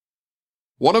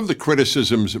One of the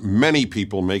criticisms many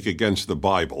people make against the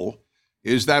Bible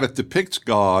is that it depicts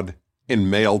God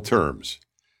in male terms.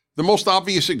 The most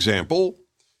obvious example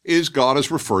is God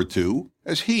is referred to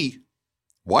as he.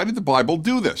 Why did the Bible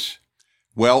do this?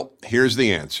 Well, here's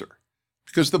the answer.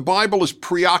 Because the Bible is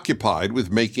preoccupied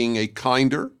with making a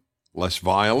kinder, less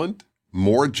violent,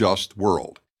 more just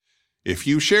world. If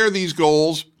you share these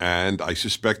goals, and I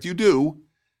suspect you do,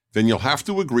 then you'll have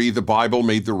to agree the Bible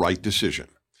made the right decision.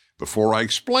 Before I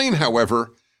explain,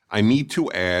 however, I need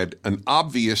to add an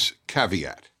obvious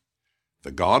caveat.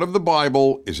 The God of the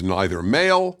Bible is neither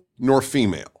male nor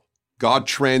female. God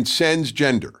transcends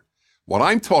gender. What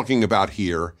I'm talking about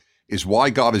here is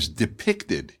why God is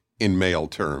depicted in male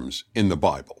terms in the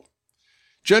Bible.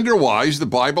 Gender-wise, the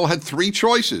Bible had three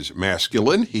choices: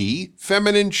 masculine, he;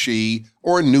 feminine, she;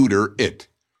 or neuter, it.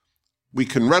 We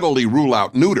can readily rule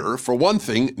out neuter. For one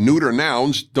thing, neuter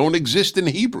nouns don't exist in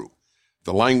Hebrew,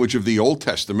 the language of the Old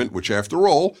Testament, which, after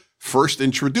all, first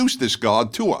introduced this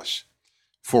God to us.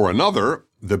 For another,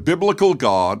 the biblical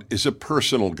God is a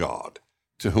personal God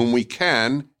to whom we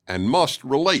can and must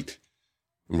relate,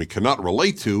 and we cannot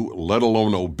relate to, let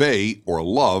alone obey or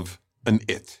love, an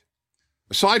it.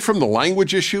 Aside from the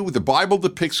language issue, the Bible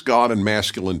depicts God in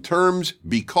masculine terms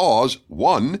because,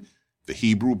 1, the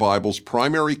Hebrew Bible's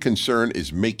primary concern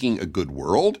is making a good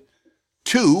world;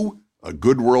 2, a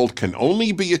good world can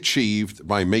only be achieved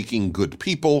by making good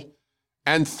people;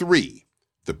 and 3,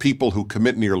 the people who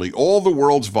commit nearly all the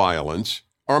world's violence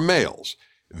are males.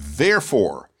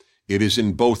 Therefore, it is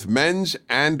in both men's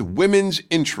and women's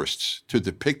interests to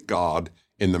depict God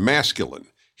in the masculine.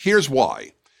 Here's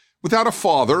why. Without a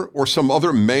father or some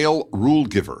other male rule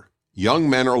giver, young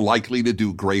men are likely to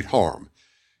do great harm.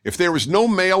 If there is no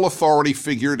male authority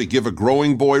figure to give a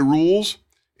growing boy rules,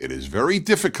 it is very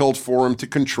difficult for him to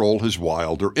control his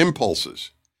wilder impulses.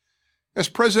 As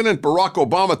President Barack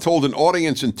Obama told an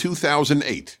audience in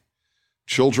 2008,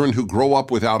 children who grow up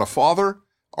without a father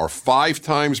are 5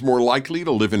 times more likely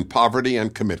to live in poverty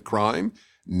and commit crime,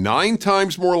 9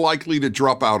 times more likely to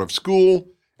drop out of school,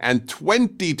 and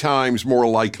 20 times more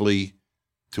likely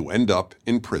to end up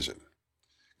in prison.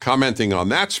 Commenting on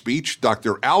that speech,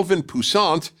 Dr. Alvin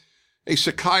Poussant, a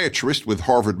psychiatrist with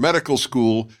Harvard Medical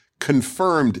School,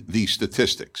 confirmed these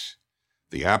statistics.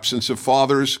 The absence of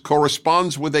fathers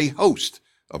corresponds with a host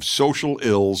of social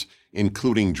ills,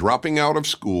 including dropping out of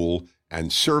school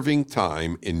and serving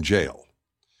time in jail.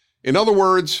 In other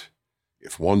words,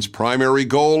 if one's primary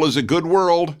goal is a good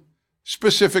world,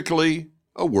 specifically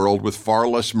a world with far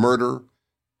less murder,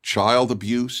 child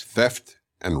abuse, theft,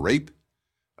 and rape,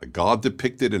 a God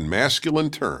depicted in masculine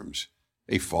terms,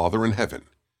 a father in heaven,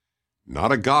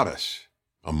 not a goddess,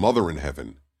 a mother in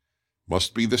heaven,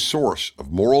 must be the source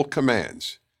of moral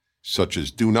commands such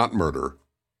as do not murder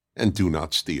and do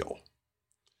not steal.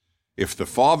 If the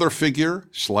father figure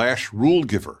 / rule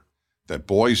giver that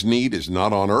boys need is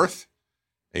not on earth,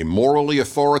 a morally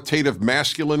authoritative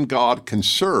masculine God can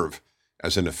serve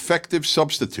as an effective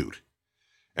substitute.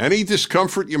 Any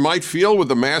discomfort you might feel with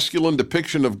the masculine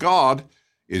depiction of God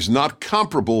is not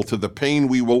comparable to the pain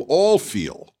we will all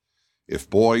feel if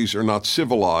boys are not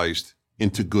civilized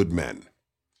into good men.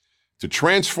 To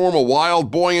transform a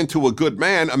wild boy into a good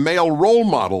man, a male role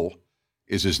model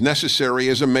is as necessary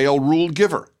as a male rule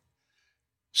giver.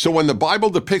 So when the Bible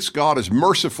depicts God as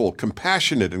merciful,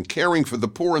 compassionate, and caring for the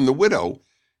poor and the widow,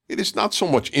 it is not so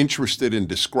much interested in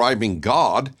describing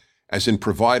God as in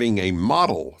providing a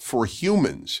model for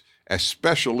humans,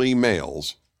 especially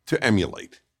males, to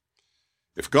emulate.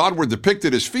 If God were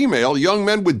depicted as female, young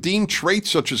men would deem traits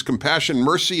such as compassion,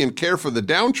 mercy, and care for the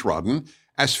downtrodden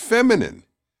as feminine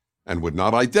and would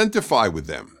not identify with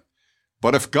them.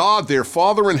 But if God, their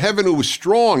Father in heaven who is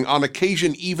strong, on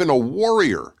occasion even a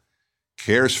warrior,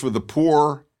 cares for the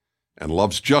poor and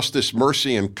loves justice,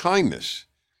 mercy, and kindness,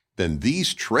 then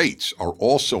these traits are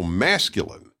also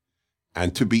masculine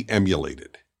and to be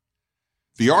emulated.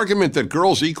 The argument that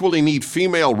girls equally need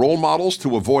female role models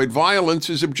to avoid violence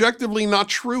is objectively not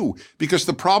true, because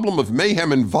the problem of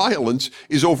mayhem and violence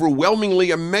is overwhelmingly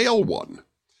a male one.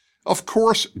 Of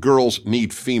course, girls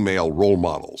need female role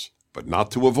models, but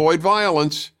not to avoid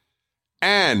violence.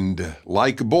 And,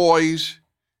 like boys,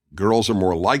 girls are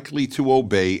more likely to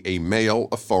obey a male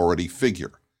authority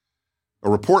figure. A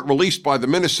report released by the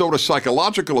Minnesota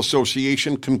Psychological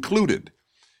Association concluded,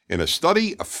 in a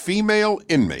study of female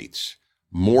inmates,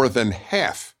 more than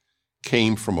half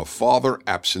came from a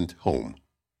father-absent home.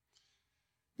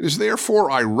 It is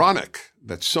therefore ironic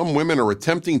that some women are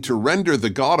attempting to render the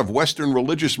God of Western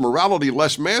religious morality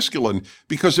less masculine,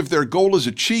 because if their goal is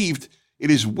achieved,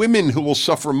 it is women who will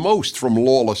suffer most from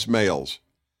lawless males.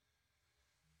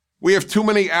 We have too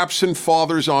many absent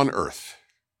fathers on earth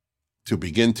to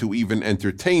begin to even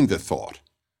entertain the thought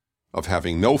of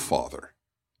having no father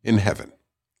in heaven.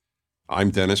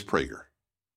 I'm Dennis Prager.